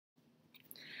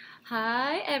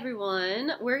Hi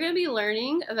everyone, we're going to be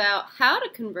learning about how to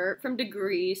convert from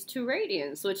degrees to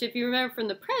radians, which if you remember from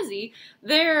the Prezi,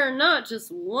 they're not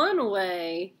just one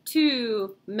way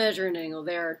to measure an angle,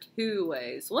 there are two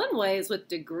ways. One way is with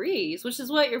degrees, which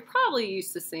is what you're probably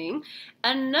used to seeing.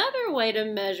 Another way to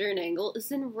measure an angle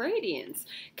is in radians.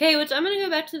 Okay, which I'm going to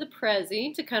go back to the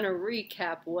Prezi to kind of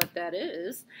recap what that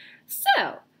is.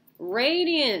 So,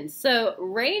 radian. So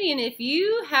radian, if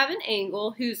you have an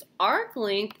angle whose arc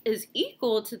length is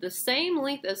equal to the same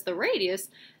length as the radius,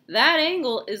 that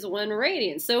angle is 1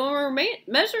 radian. So when we're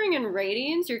measuring in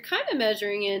radians, you're kind of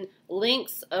measuring in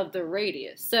lengths of the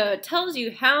radius. So it tells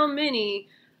you how many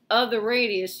of the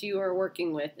radius you are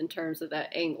working with in terms of that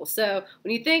angle. So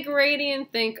when you think radian,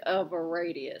 think of a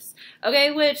radius. Okay,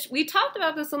 which we talked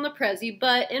about this on the Prezi,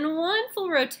 but in one full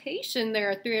rotation there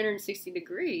are 360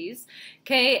 degrees.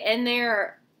 Okay, and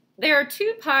there are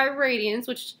 2 pi radians,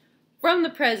 which from the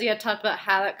Prezi I talked about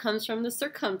how that comes from the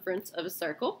circumference of a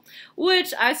circle,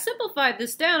 which I simplified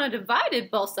this down. I divided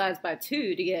both sides by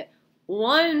 2 to get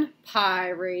 1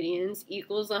 pi radians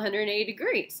equals 180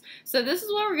 degrees. So this is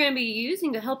what we're going to be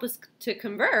using to help us to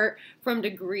convert from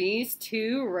degrees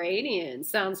to radians.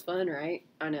 Sounds fun, right?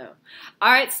 I know.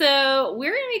 Alright, so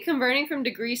we're going to be converting from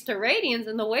degrees to radians,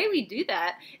 and the way we do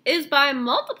that is by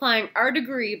multiplying our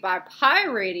degree by pi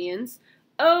radians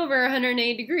over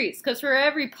 180 degrees, because for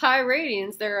every pi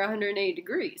radians there are 180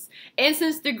 degrees. And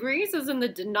since degrees is in the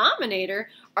denominator,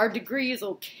 our degrees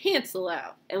will cancel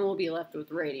out and we'll be left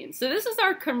with radians. So this is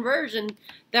our conversion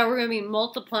that we're going to be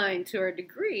multiplying to our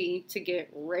degree to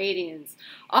get radians.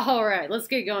 Alright, let's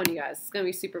get going, you guys. It's going to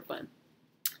be super fun.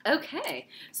 Okay,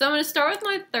 so I'm going to start with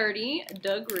my 30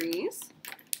 degrees.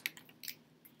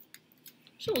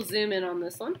 So we'll zoom in on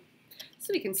this one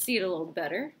so we can see it a little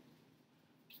better.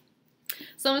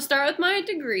 So I'm going to start with my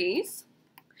degrees,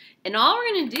 and all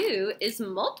we're going to do is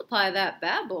multiply that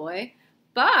bad boy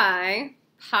by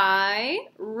pi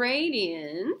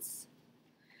radians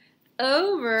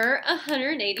over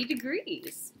 180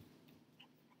 degrees.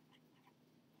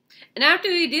 And after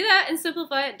we do that and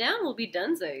simplify it down, we'll be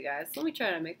done, so you guys. Let me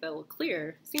try to make that a little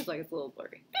clearer. Seems like it's a little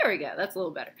blurry. There we go. That's a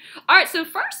little better. All right, so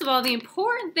first of all, the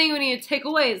important thing we need to take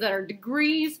away is that our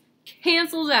degrees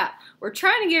cancels out. We're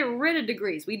trying to get rid of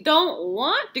degrees. We don't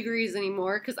want degrees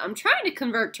anymore because I'm trying to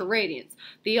convert to radians.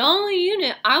 The only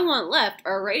unit I want left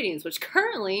are radians, which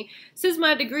currently, since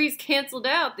my degrees canceled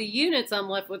out, the units I'm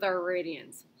left with are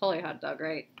radians. Holy hot dog,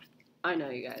 right? I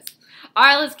know, you guys. All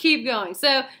right, let's keep going.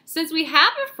 So since we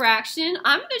have a fraction,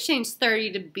 I'm going to change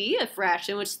 30 to be a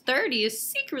fraction, which 30 is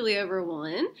secretly over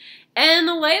 1. And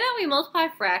the way that we multiply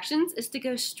fractions is to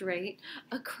go straight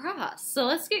across. So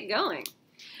let's get going.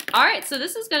 All right, so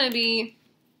this is going to be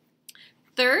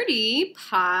 30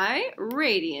 pi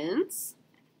radians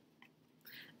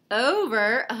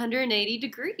over 180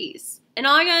 degrees. And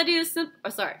all I got to do is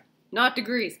not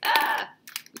degrees.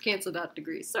 We canceled out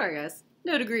degrees. Sorry, guys.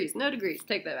 No degrees, no degrees.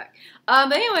 Take that back.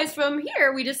 But anyways, from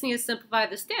here, we just need to simplify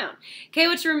this down. Okay,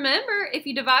 which remember, if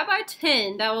you divide by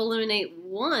 10, that will eliminate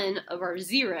one of our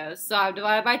zeros. So I've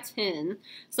divided by 10.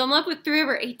 So I'm left with 3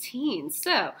 over 18.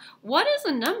 So what is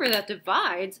a number that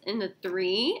divides into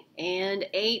 3 and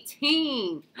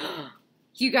 18?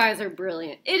 You guys are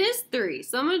brilliant. It is 3.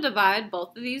 So I'm going to divide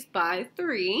both of these by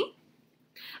 3.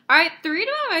 All right, 3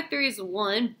 divided by 3 is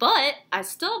 1, but I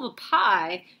still have a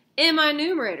pi in my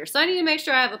numerator. So I need to make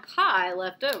sure I have a pi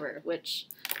left over, which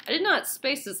I did not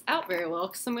space this out very well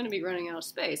because I'm going to be running out of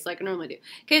space like I normally do.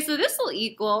 Okay, so this will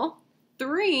equal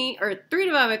 3 divided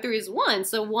by 3 is 1.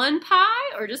 So 1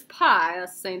 pi or just pi,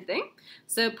 that's the same thing.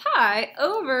 So pi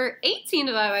over 18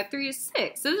 divided by 3 is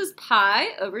 6. So this is pi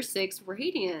over 6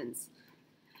 radians.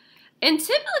 And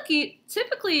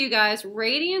typically, you guys,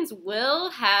 radians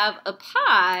will have a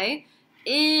pi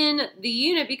in the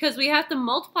unit because we have to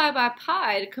multiply by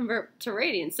pi to convert to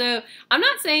radians. So I'm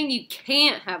not saying you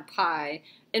can't have pi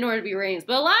in order to be radians,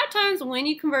 but a lot of times when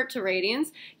you convert to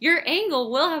radians, your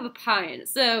angle will have a pi in it.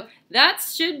 So that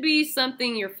should be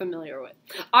something you're familiar with.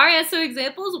 All right, so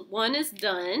examples 1 is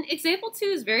done. Example 2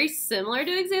 is very similar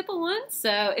to example 1.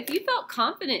 So if you felt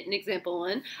confident in example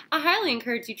 1, I highly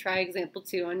encourage you to try example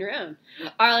 2 on your own.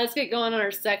 All right, let's get going on our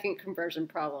second conversion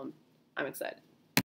problem. I'm excited.